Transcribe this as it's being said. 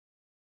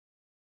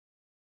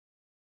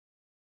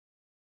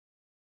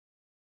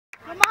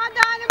Come on,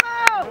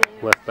 Dynamo!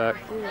 Left back.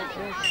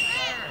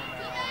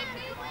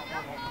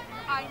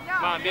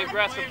 Come on, be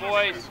aggressive,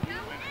 boys.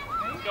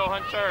 Let's go,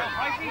 Hunter.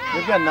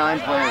 We've got 9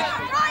 players.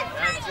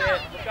 That's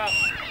it. Look up.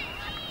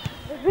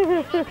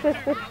 You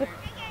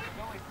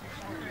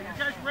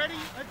guys ready?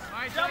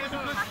 That was a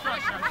good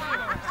stretch.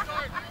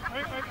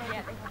 Wait.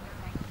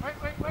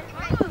 Work the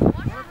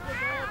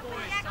ball,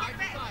 boys. Side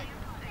to side.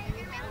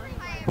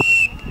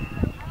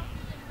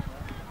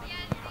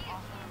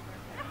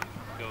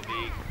 Go, B.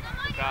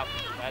 Look up.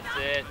 That's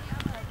it.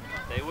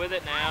 Stay with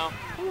it now.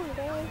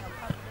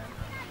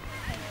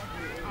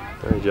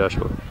 All right,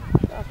 Joshua.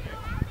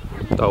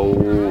 Oh.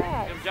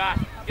 Get him, Josh.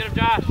 Get him,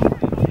 Josh. Stay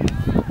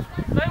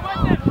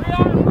with it.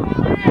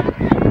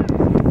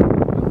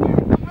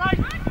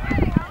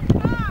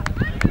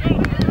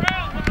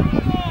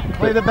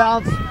 Play the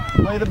bounce.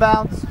 Play the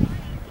bounce.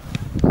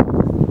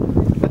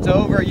 It's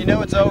over. You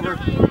know it's over.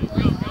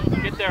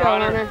 Get there,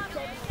 Hunter.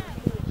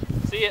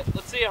 See it.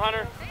 Let's see it,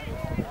 Hunter.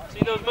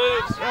 See those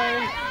moves.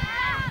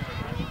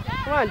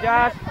 Come on,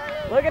 Josh.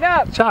 Look it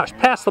up. Josh,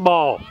 pass the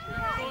ball.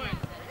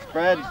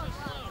 Spread.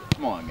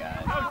 Come on,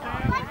 guys.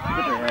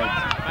 Get their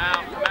heads. Come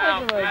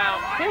out.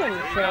 Killing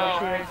yourself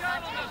here.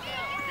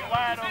 Get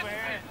wide over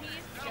here.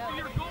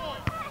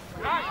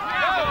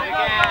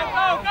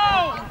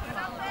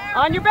 Go!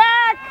 On your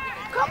back.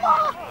 Come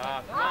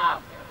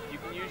on. You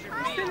can use your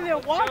feet. Sitting there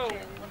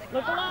watching.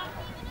 Look alive.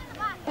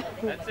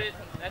 That's it.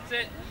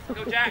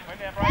 Go, Jack.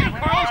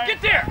 Carlos, get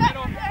there.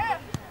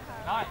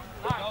 Nice.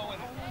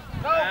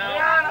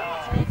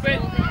 Scoop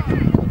it.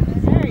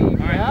 There you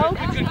go.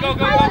 Good. Go.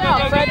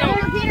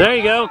 There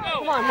you go.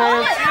 Come on,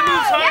 Hunter. See the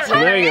moves, Hunter.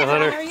 There you go,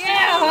 Hunter.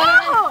 Yeah,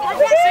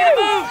 Hunter. See the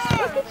moves.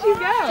 Look at you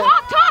go.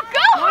 Top,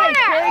 go,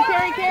 Hunter!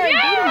 Carry.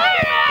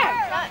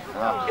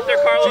 Get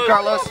there, Carlos. Shoot,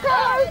 Carlos.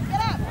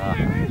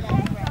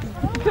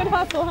 Good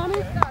hustle,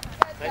 Hunter.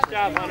 Nice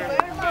job, Hunter.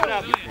 Keep it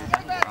up.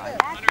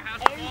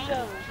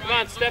 Come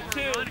on, step 2.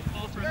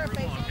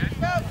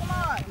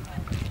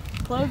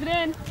 Close it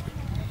in.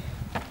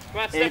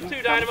 Come on, step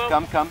 2, Dynamo.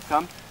 Come.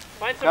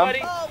 Find somebody.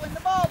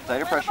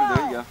 Tighter pressure.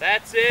 There you go.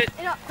 That's it.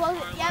 Close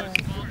it, yep.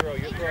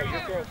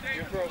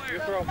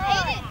 Your throw.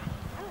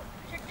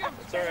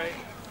 It's all right.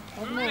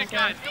 Move it,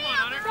 guys. Come on,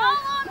 Hunter. Roll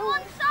on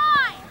one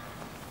side.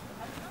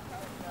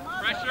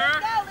 Pressure.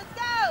 Let's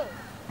go.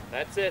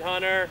 That's it,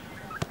 Hunter.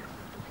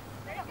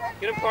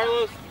 Get him,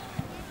 Carlos.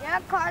 Yeah,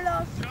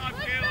 Carlos. Good job,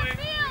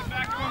 Kaylee.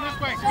 Back going this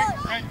way.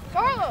 Right.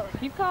 Carlos.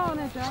 Keep calling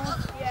it,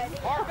 Josh.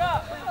 Mark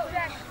up.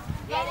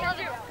 Yeah, he'll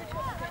do.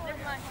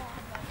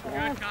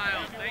 Good,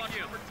 Kyle. Thank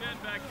you. Number 10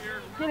 back here.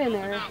 Get in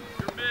there. Your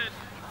mid.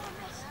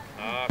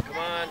 Come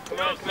on.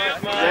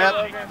 Yep.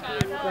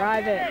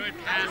 Drive it. Good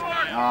pass,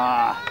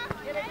 Kyle.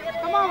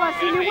 Come on,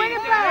 Wesley. You win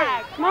it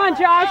back. Come on,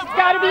 Josh. It's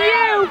got to be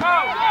you.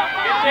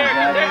 Get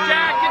there,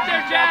 Jack.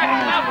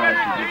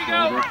 Here you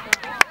go.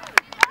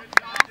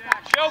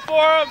 Show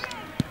for him.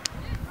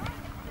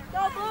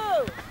 Go,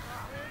 Blue.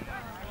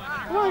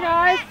 Come on,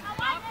 guys.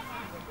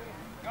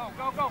 Go.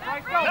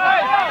 Right, go.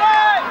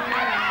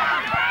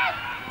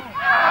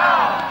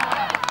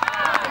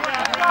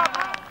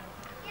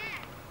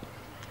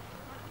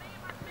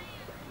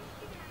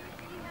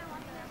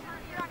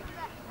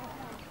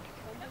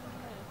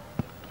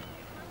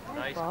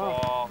 Nice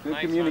ball. Good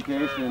Nice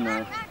communication.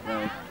 Hunter.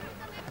 Nice.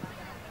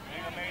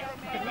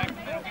 Get back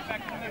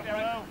to the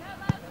middle.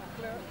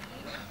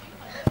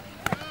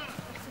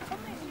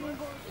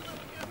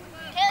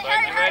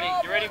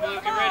 You ready, Blue?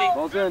 Get ready.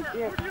 Ball's in.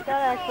 Yeah, it's got to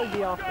actually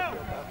be off the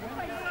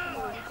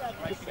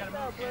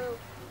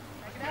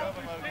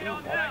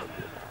field,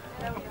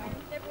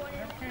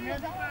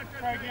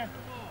 Try again.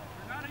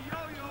 Not a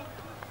yo-yo.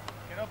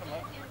 Get open,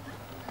 low.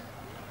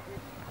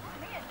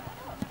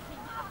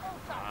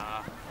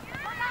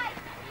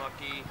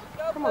 Unlucky.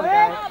 Come on,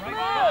 guys.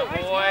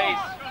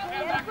 Boys.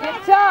 Get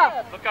tough.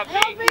 Look up, B.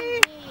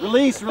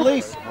 Release.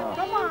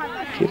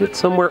 Get it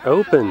somewhere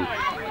open.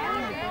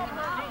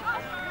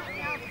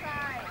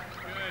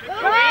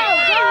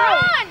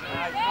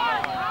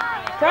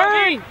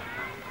 Turn.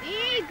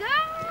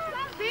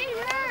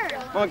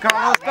 Come on,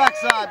 Carlos.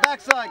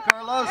 Backside,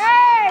 Carlos.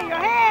 Hey, your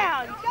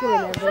hands. Get in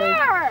there, baby.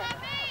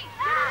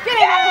 Get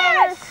in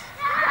there,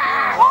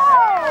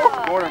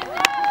 Corner.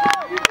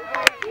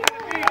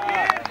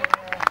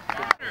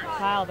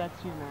 Kyle, that's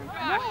you, man.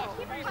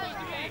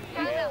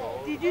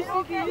 Did you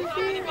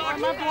see? I'm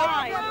not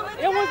blind.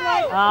 It was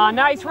like...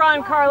 nice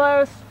run,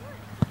 Carlos.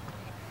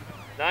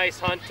 Nice,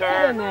 Get in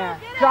Hunter. there.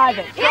 Drive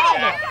it.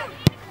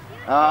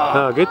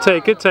 Oh, good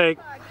take. It's all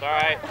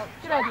right.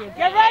 Good idea.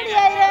 Get ready,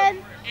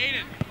 Aiden.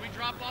 Aiden, can we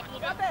drop off a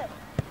little bit?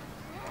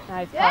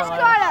 Nice, Yes,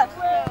 Carlos.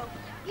 Carlos.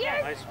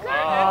 Nice Oh,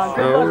 ball.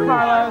 good look,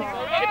 Carlos.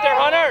 Get there,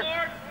 Hunter.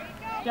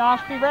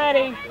 Josh, be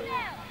ready.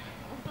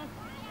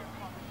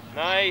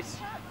 Nice.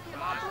 Get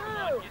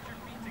your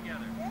feet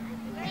together.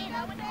 Hang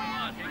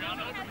on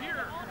over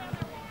here.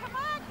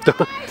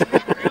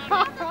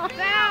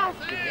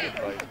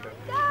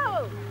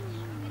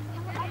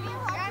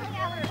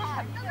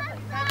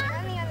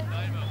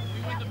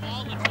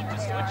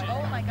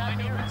 Oh my God.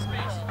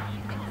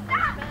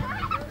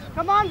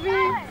 Come on, V. You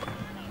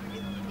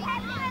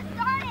haven't even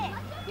started.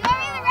 You want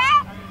me to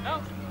rap?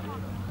 No.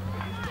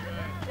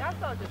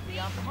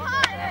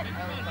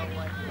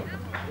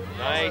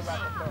 Nice.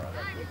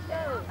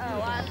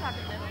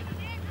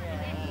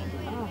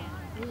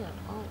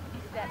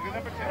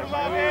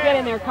 Get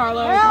in there,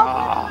 Carlos.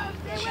 Oh.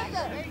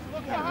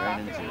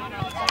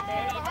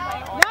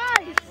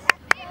 Nice.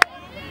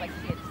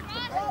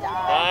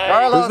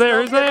 Carlos, Who's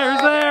there? Who's there?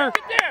 Who's there?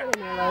 Get there.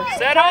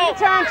 Settle. Time to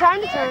turn.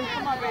 Time to turn.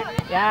 Come on, baby.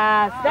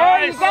 Yes.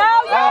 There you go.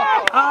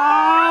 Yes.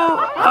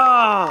 Oh!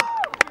 Oh!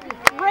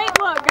 Great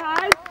look,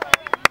 guys.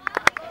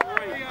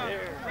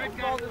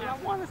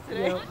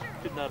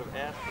 Could not have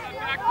asked.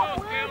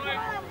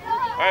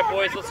 All right,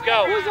 boys, let's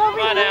go. Who's Come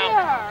over on here?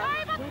 now.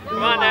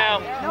 Come on now.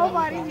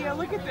 Nobody's here.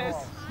 Look at this.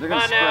 They're Come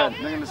gonna on now.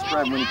 spread. They're gonna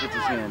spread when he puts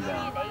his hand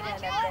down.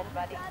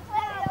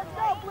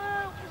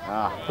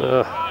 Ah.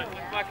 Ugh.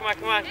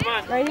 Come on.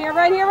 Right here,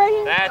 right here, right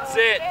here. That's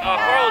it.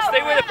 Carlos,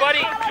 stay with it, buddy.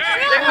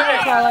 Stay with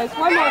it. Carlos,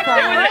 one more,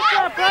 Carlos.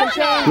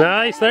 Contain.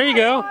 Nice. There you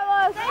go.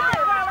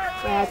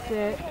 That's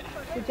it.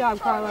 Good job,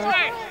 Carlos. All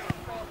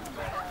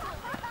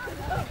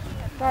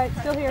right,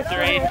 still here. Get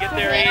there, Aiden. Get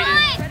there,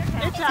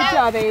 Aiden. Good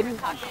job, Aiden.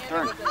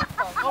 Turn.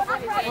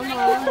 One more.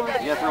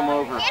 You gotta throw him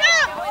over.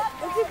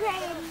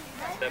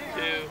 Step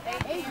 2.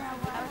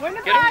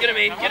 Get him,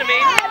 Aiden. Get him,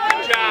 Aiden.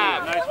 Good job.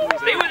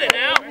 Stay with it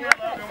now.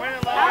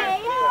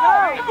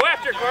 Go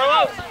after it,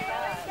 Carlos.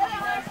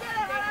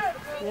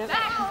 Yep,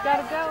 he's got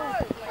to go.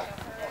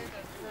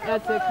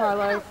 That's it,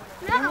 Carlos.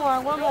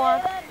 One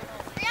more.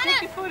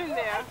 Stick your foot in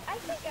there.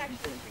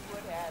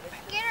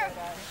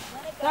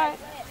 All right.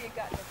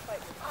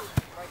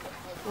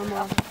 One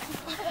more.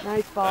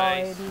 Nice ball,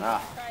 Nice. Aiden.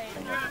 Ah.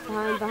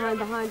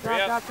 Behind.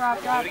 Hurry up. Drop.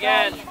 Do it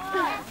again.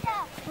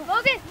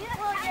 Logan.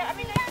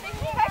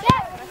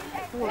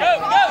 Go.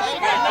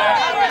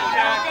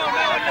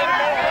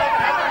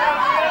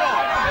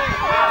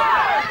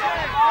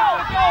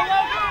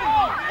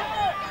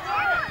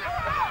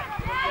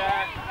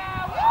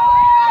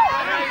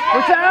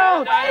 Push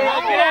out!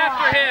 Dynamo, get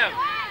after him.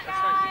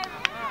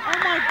 Oh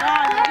my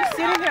God, you're just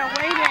sitting there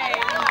waiting.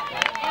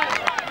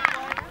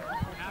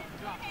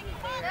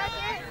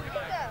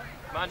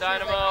 Come on,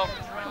 Dynamo.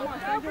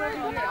 Over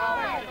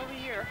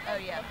here. Oh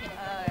yeah,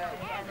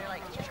 and they're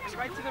like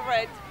Right to the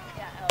red.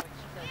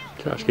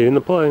 Gosh, get in the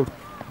play.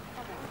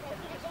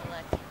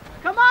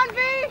 Come on, V!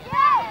 Get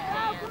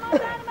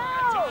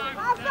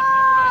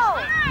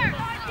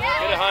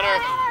it, Hunter.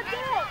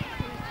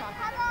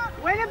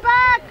 Win it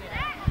back!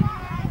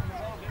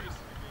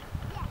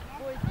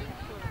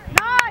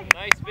 Nice!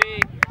 Nice, V.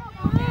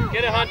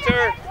 Get it,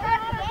 Hunter.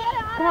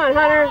 Come on,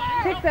 Hunter.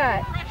 Kick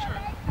that.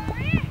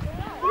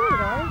 Come on,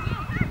 guys.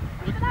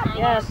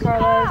 Yes,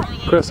 Carlos.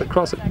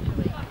 Cross it.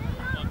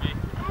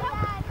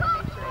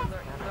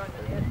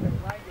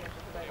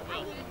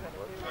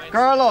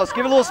 Carlos,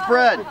 give it a little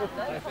spread. Try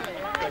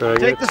to Take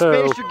get the a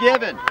toe. space you're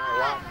given.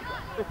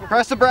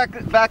 Press the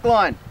back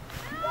line.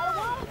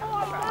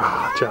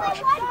 Ah,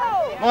 Josh.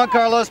 Come on,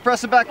 Carlos,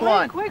 press the back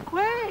line. Quick.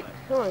 Come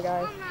on,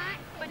 guys.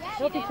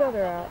 Help each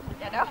other out.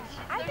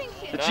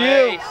 It's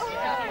you. Nice.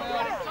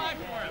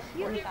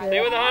 Stay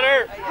with the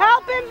Hunter.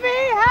 Help him, V!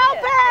 Help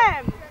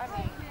him!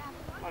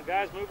 Come on,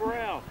 guys, move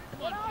around.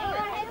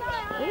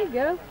 There you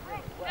go.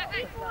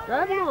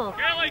 Drive him off.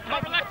 Kelly,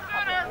 cover that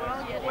center.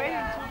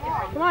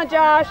 Come on,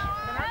 Josh.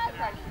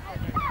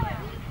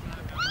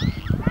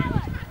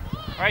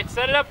 All right,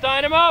 set it up,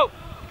 Dynamo.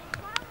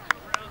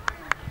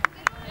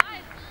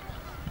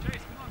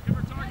 Chase, come on, give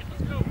her a target.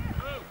 Let's go.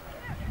 Move.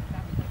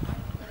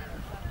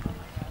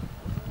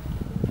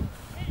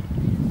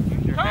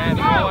 Use your hand,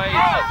 boys.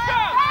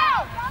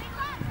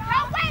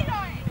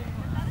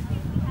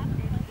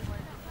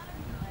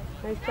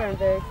 Nice turn,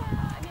 Vic.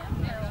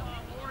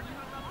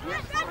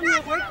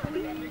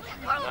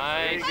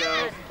 Nice.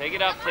 Take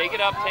it up. Take it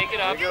up. Take it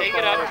up. Take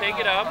it up. Take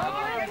it up.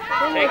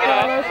 Take Take it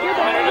up.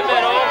 One in the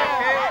middle.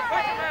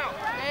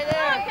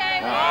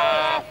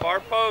 Far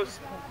post.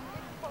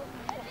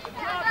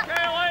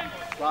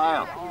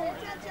 Style.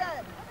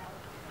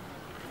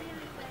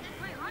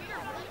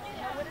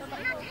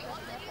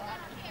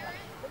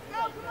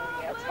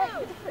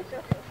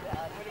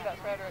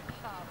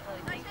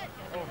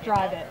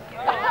 Drive it.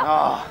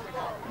 Oh,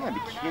 you gotta be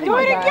kidding Do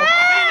me. it again! Get in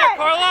there,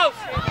 Carlos.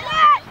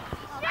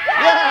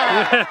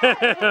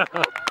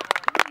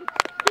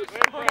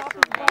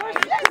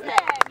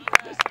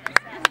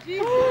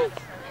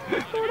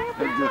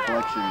 Big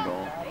deflection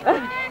goal.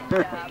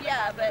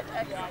 yeah, but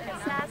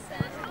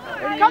assassin.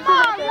 Come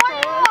on,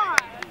 one more!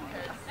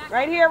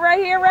 Right here.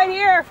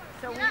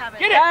 So we haven't.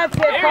 Get it. That's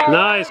it, Carlos.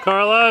 Nice,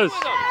 Carlos.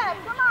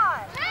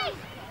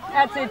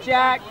 That's it,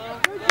 Jack.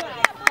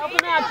 Help him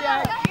out,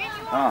 Jack.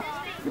 Oh,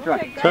 good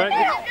try. Try.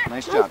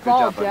 Nice job. Good Ball,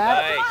 job, buddy.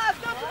 Jack. Nice.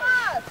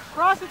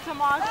 Cross it,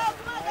 Tomas.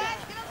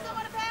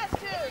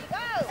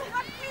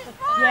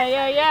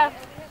 Yeah.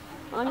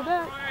 On your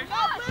back.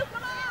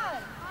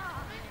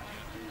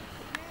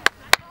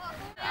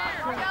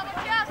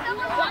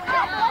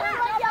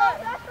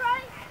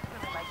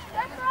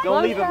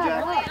 Don't leave him,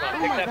 Jack. Come on,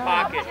 pick that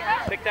pocket.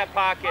 Pick that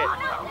pocket.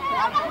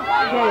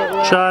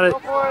 Shot it. Oh,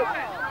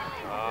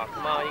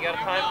 come on, you got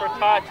time for a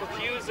touch. Let's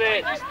use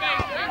it.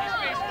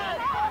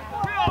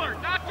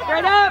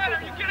 Straight up.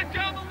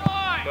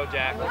 Go,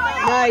 Jack.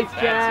 Nice,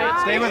 Jack.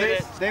 Stay with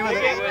it. Stay with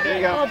it. There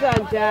you Well go.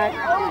 done, Jack.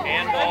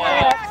 Handball.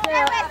 Stay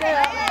up, stay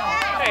up.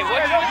 Hey,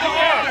 what's with the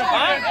arm?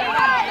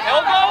 Huh?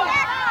 Elbow?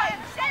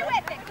 Stay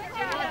with it. Good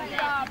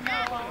job.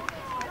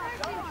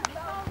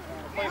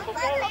 Play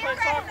football or play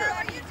soccer?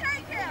 You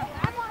take him.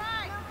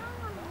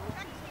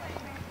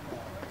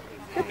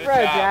 Good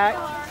throw, Jack.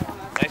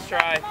 Nice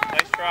try.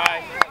 Nice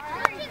try.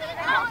 Put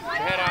your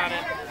head on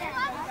it.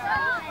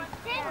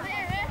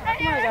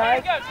 Come on,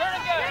 guys. Turn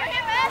and go.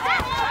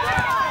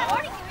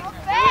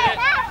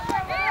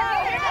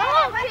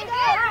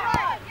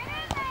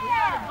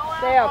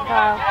 Stay up,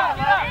 Kyle.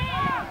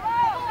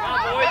 Come on,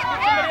 boys. Put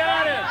somebody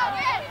on him.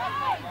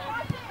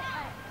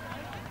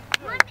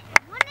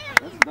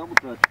 That's a double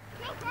touch.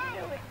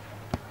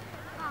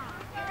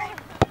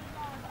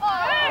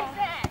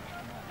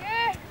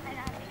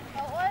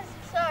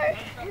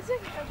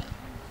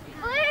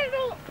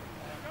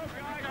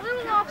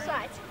 Little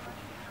offside.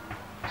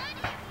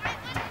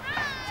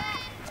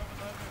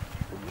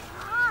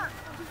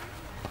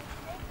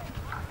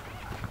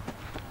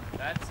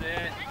 That's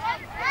it.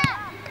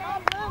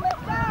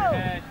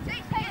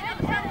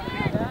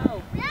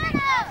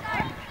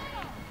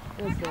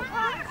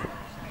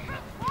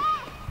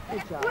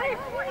 Good job.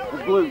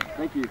 It's blue.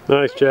 Thank you.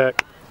 Nice,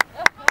 Jack.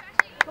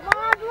 Come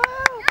on, Blue.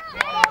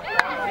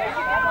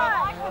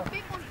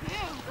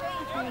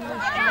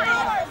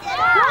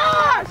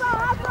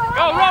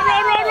 Go, run,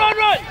 run, run, run,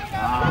 run!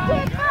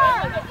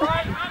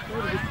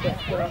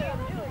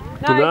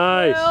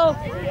 Nice. Bill.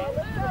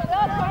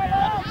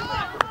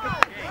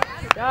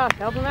 Josh,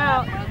 help him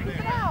out. Give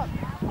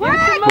it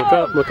to Look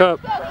up, look up.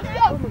 Oh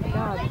my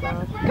God,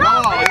 Josh.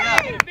 Oh,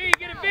 yeah. Get a B,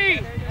 get a B!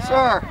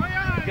 Sir.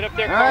 Get up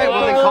there, All right,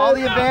 well then Carlos. call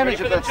the advantage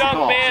Ready if for that's the jump,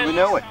 call, man. so we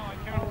know it.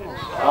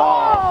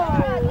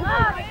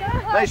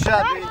 Oh. Nice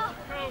shot, B.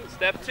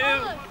 Step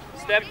two.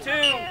 Step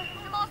two.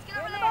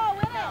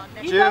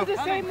 You got the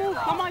same move.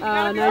 Come on, you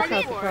gotta Nice be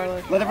ready for it.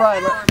 Carlos. Let it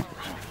ride.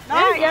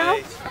 There you go.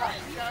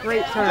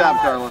 Great Good turn. job,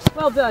 Carlos.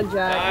 Well done,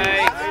 Jack.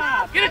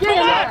 Nice. Get it, Get in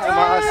there.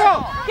 Tomas.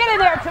 Get in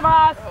there,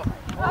 Tomas.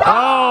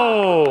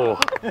 Oh!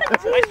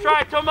 Nice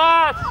try,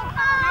 Tomas.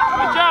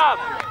 Good job.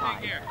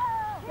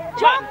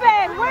 Jump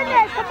in. Win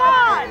it. Come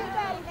on.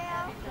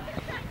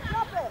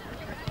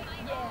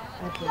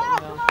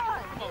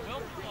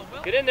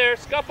 Get in there.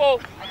 Scuffle.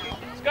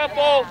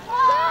 Scuffle.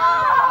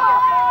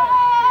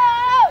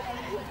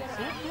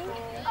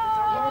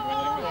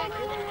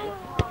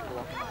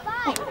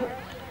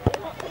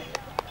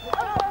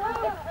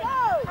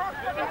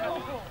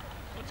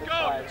 Let's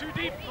go. Too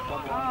deep.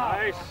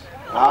 Nice.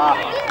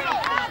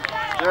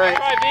 Ah. All right.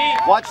 Try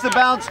B. Watch the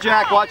bounce,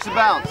 Jack. Watch the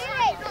bounce.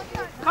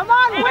 Come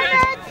on, win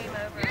it.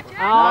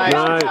 Oh, Nice.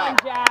 well Nice. done,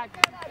 Jack.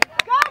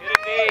 Get a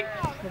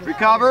B.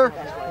 Recover.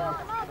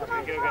 There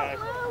you go, guys.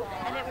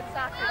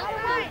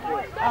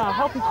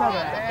 Help each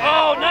other.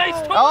 Oh, nice.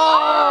 Tomas.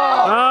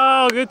 Oh!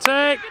 Oh, good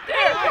take.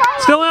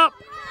 Still up.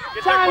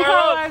 Get there, Time,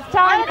 Carlos. Carlos.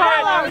 Time,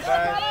 Carlos.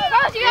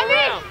 Carlos, you got me.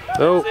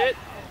 Oh. That's it.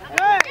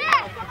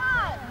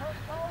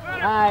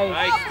 Nice.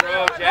 Nice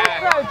throw, Jack.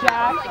 Throw,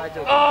 Jack.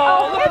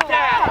 Oh, look at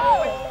that.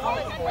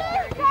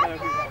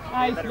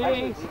 Nice, V.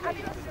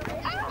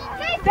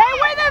 Stay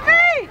with the V.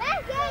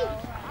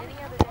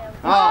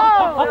 Oh!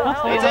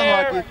 Stay That's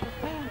there.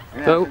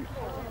 unlucky. Oh.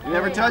 You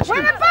never touched Win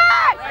him. it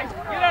back.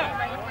 Get up.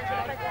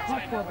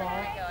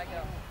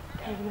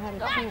 Hasn't had a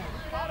chance.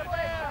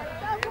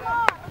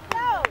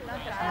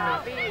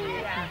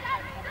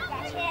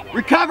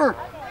 Recover.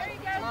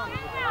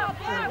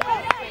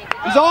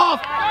 He's off.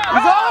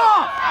 He's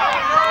off.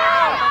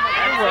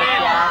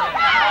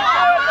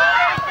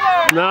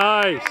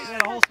 Nice. Good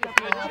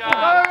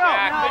job,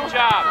 Jack. Good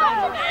job.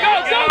 Go,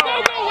 go, go,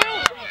 go, Will.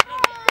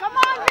 Come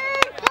on, V.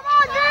 Come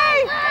on, V.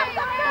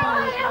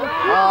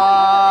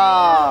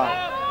 Ah.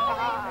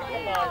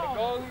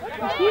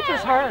 The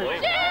keeper's hurt.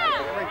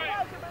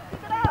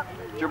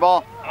 It's your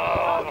ball.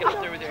 Oh, get up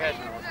there with your head.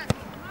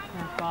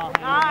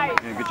 Nice.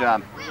 Yeah, good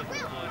job.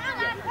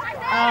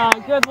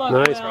 Good look.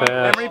 Nice Will.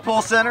 pass. Emery,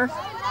 pull center.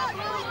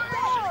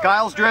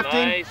 Kyle's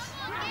drifting. Nice.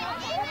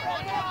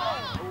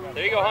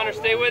 There you go, Hunter.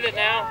 Stay with it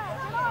now.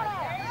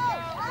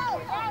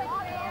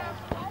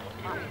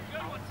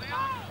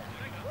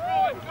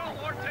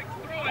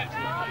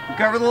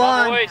 Cover the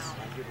line. Boys.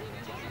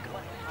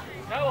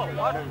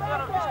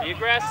 Just be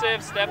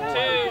aggressive. Step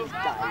two.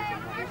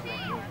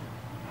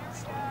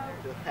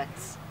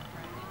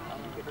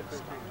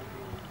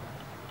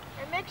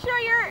 And make sure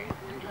you're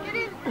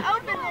getting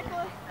open,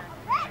 Nicholas.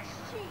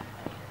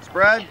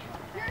 Spread.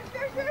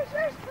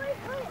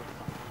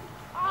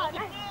 Oh,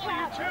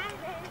 nice.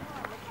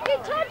 He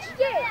touched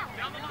it.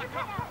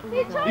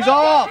 He's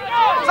off.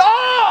 He's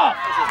off.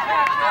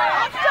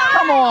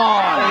 Come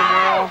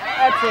on.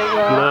 That's it,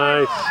 Will.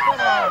 Nice.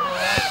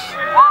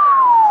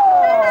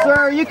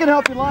 Sir, you can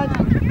help your line.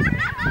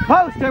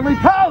 Post, Emery,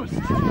 post.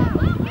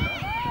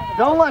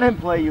 Don't let him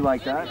play you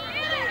like that.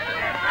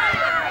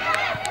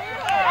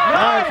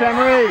 Nice,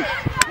 Henry.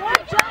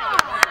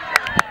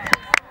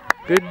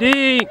 Good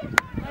D.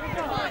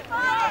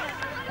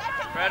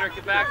 Frederick,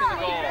 get back in the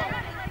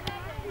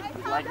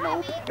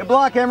goal. Good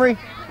block, Henry.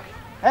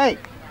 Hey.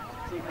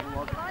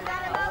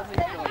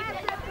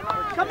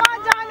 Come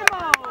on,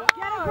 Dynamo.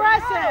 Get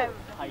aggressive.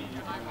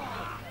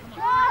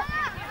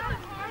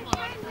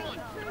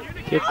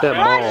 Get that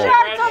ball.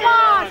 Pressure,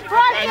 Tomas.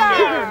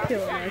 Pressure.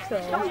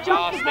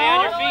 Stay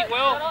on your feet,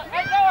 Will.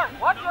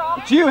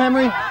 It's you,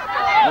 Henry.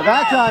 Well,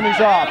 that time he's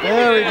off.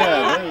 Very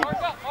good.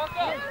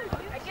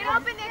 Get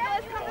open,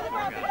 Nicholas. Come to the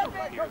ball.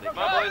 Come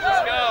on, boys,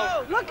 let's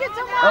go. Look at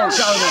Oh, Tomas.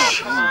 Charlie.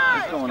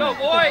 What's going Go, on?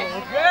 boys.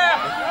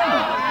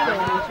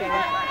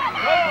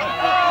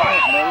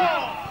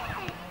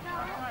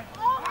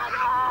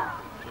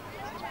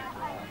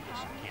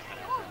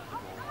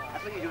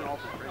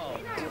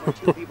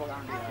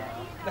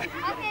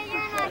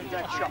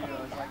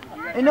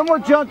 Hey, no more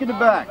junk in the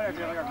back.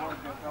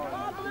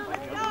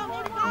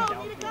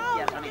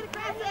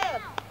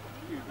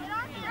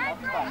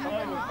 Come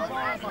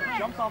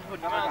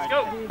on, let's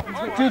go.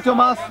 Two,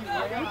 Tomas. We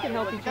can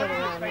help each other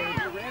out here.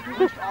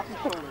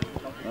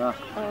 No.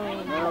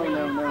 We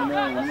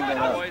need that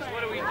up. Boys,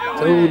 what are we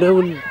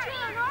doing? Oh, no.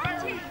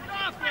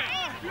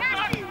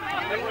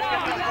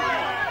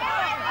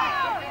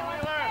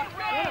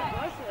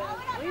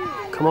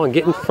 Come on,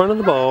 get in front of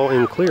the ball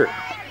and clear it.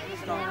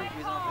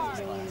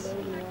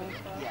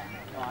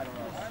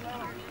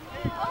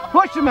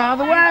 Push him out of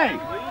the way.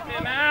 Move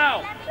him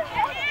out.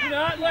 Do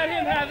not let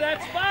him have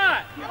that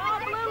spot.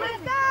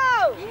 Let's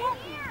go.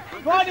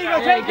 Come on, Eagle,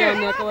 There you take go, it.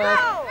 Nicholas.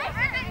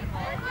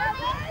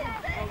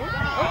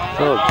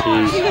 Oh,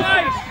 jeez.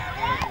 Nice.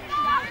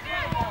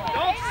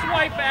 Don't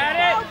swipe at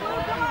it.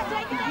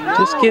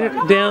 Just get it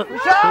down.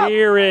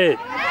 Clear it.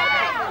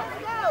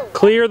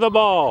 Clear the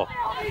ball.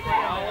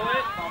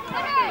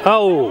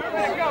 Oh. Come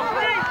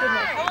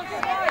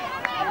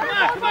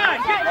on,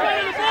 get in front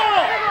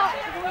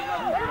of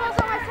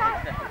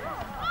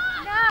the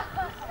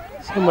ball.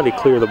 Somebody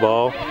clear the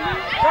ball.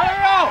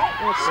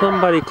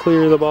 Somebody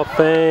clear the ball.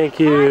 Thank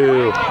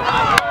you. Get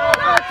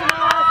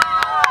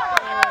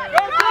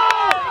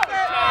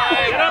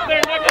up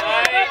there,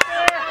 Nicholas.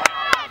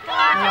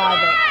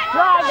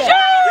 Drive it.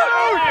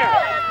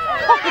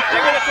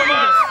 Give it to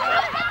us.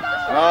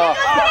 Well,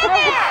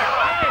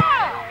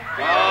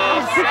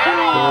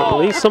 at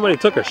least somebody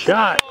took a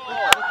shot.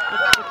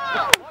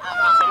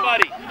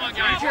 Somebody,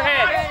 use your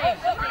head.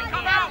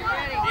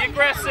 Be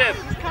aggressive.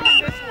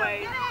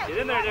 Get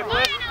in there,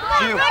 Nicholas.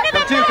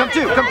 Come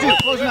two.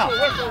 Close him out.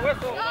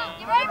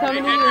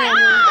 Coming to you,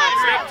 Henry.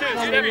 Step two.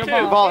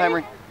 Good ball,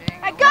 Henry.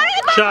 I got it.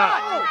 Shot.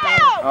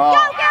 Oh.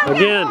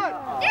 Again.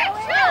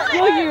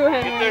 Still you,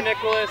 Get Henry. there,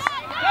 Nicholas.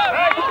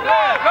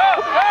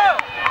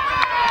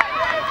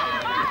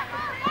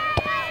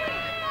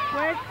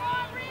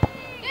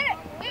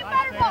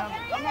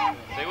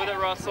 Stay with it,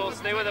 Russell.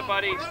 Stay with it,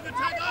 buddy. Get it,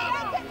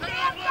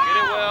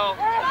 Will.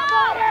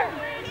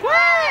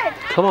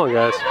 Come on,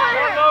 guys.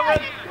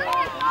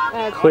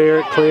 Clear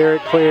it.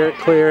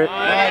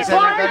 Nice,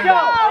 Henry. Better go.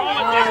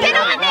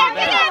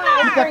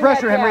 Keep that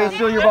pressure, Henry. It's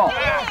still your ball.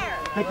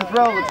 Take the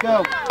throw. Let's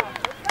go.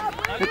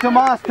 Hey,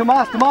 Tomas. There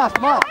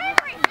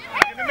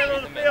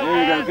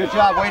you go. Good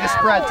job. Way to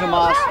spread,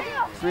 Tomas.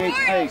 Create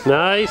space.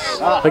 Nice.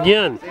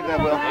 Again. Save that,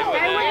 Will.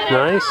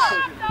 Nice.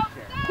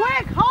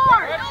 Quick,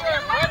 hard.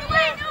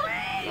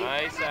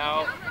 Nice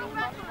out.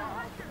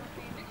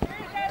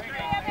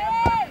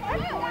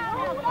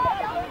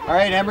 All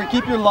right, Henry.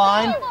 Keep your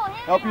line.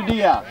 Help your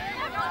D out.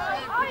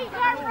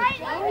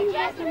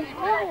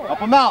 Help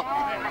him out.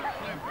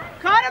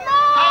 Cut him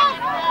off.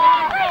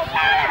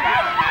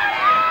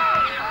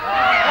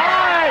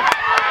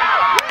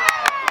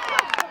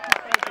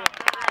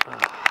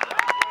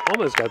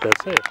 Almost got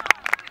that safe.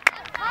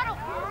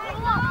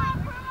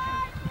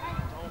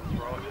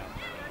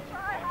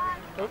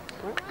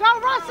 Go,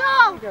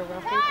 Russell.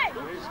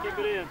 Just keep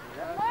it in.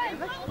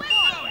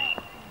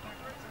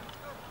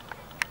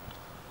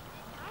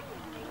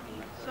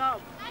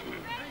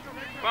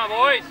 Come on,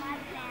 boys.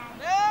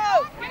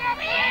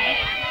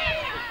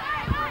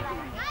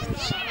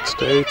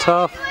 Stay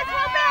tough.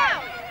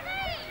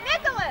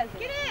 Nicholas,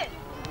 get in.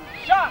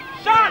 Shot!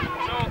 So,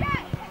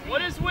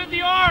 what is with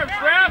the arms,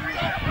 ref?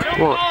 Don't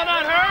Come on. call it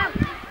on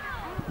her.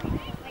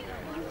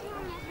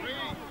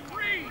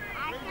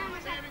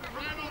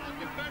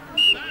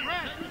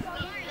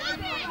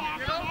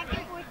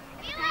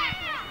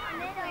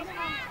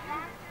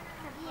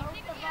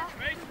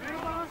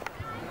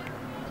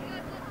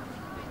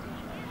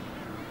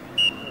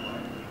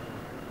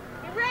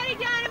 You ready,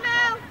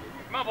 Dynamo?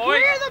 Come on,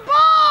 boys. Clear the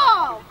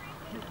ball.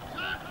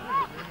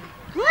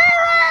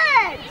 Clear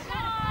it.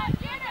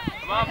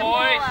 Come on,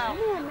 boys.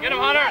 Get him,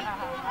 Hunter.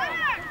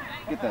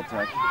 Get that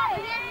touch.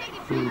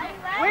 Win Stay it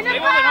with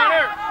it, back.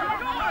 Hunter.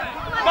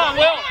 Come on,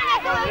 Will.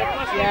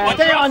 Yeah. Watch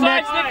Stay your on,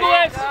 sides, Nick.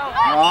 Nicholas. Oh.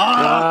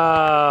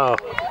 Wow.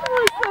 That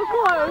was so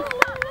close.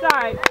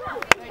 Sorry.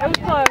 It was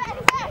close.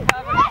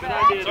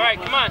 It's all right,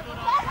 come on.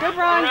 Good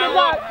run. Good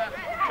luck.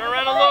 Turn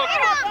around and look.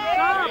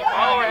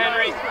 Follow her,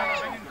 Henry.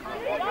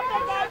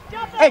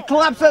 Hey,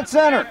 collapse that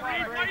center.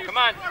 Come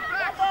on.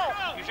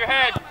 Use your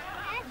head.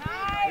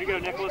 There you go,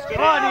 Nicholas. Good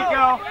on,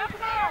 Nico.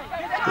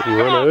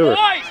 You run over.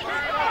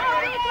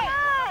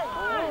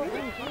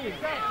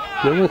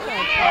 No.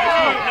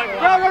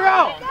 Go, go,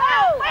 go.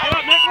 Get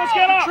up, Nicholas,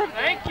 get up.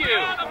 Thank you.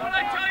 What did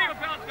I tell you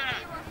about that?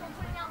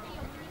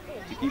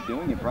 You keep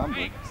doing it,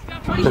 probably.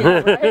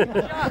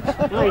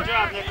 Good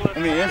job, Nicholas. I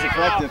mean, it is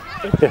effective.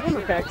 It's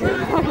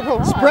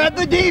effective. Spread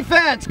the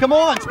defense. Come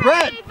on,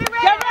 spread. Get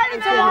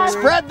ready, Tomas.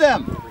 Spread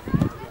them.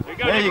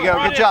 There you go.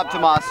 Good job,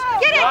 Tomas.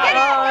 Get it, get it.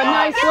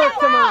 Nice look,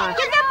 Tomas.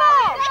 Get the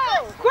ball.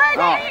 Quick.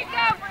 Oh.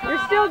 You're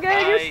still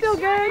good. You're still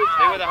good.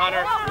 Stay with the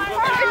Hunter.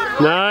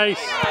 Nice.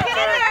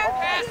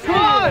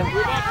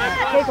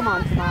 Take him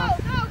on, Tomas.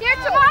 Here,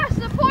 Tomas,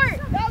 support.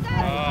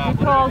 Good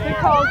call. Good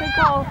call. Good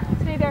call.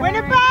 Stay there. Win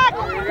it back.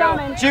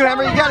 Coming. Shoot,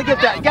 Henry. You got to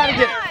get that. You got to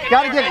get it. You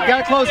got to get it. You got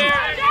to close it.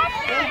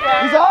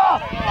 He's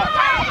off.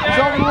 He's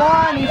over the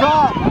line. He's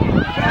off.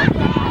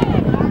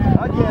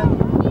 Again.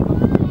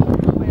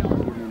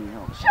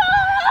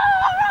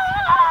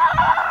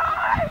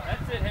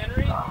 That's it,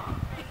 Henry.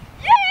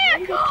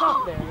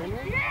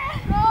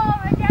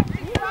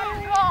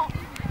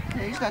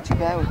 Yeah, he's not too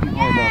bad with people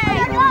about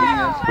that.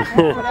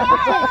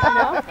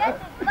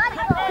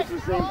 It's the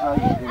same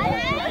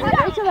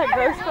Wait till that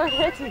gross first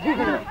hits you.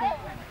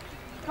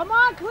 Come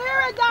on,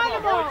 clear it,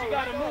 Dynamo.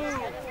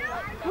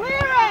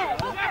 Clear it.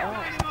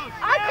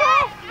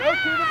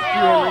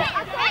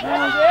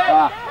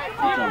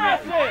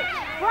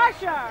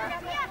 Pressure.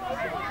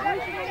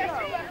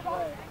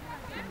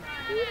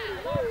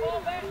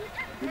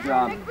 Good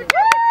job.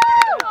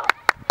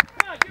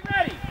 Come on, get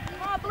ready.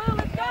 Come on, Blue,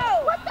 let's go.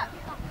 What the?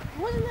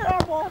 Wasn't it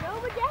our ball? No,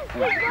 but yes.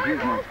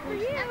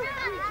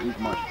 He's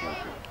much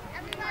closer.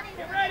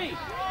 Get ready. You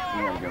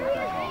gotta go with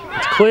that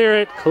ball. Clear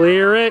it.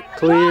 Clear it.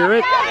 Clear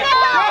it.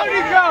 Send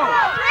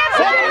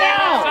him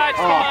down. Sides,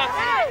 Tomas.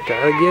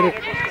 Gotta get it.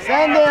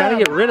 Send him. Gotta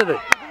get rid of it.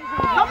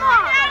 Come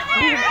on.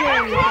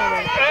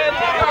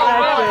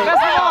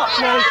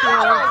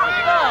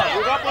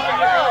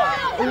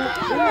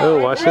 Oh,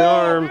 watch the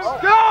arms.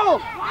 Go!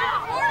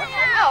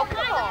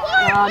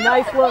 Oh,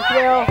 nice look,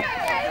 Will.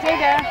 Stay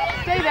there.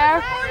 Stay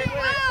there.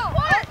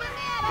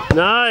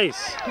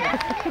 Nice.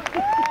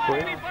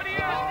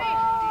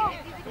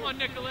 Come on,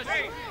 Nicholas.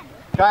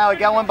 Kyle, you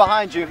got one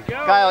behind you.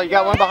 Kyle, you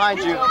got one behind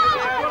you. You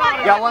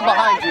got one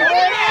behind you.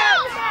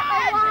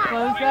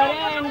 Close that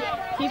in.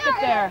 Keep it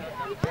there.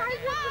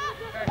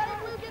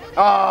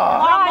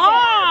 Oh.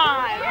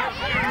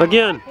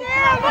 Again. Look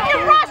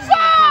at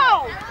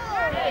Russell.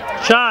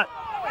 Shot.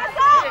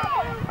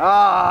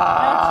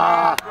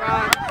 Ah.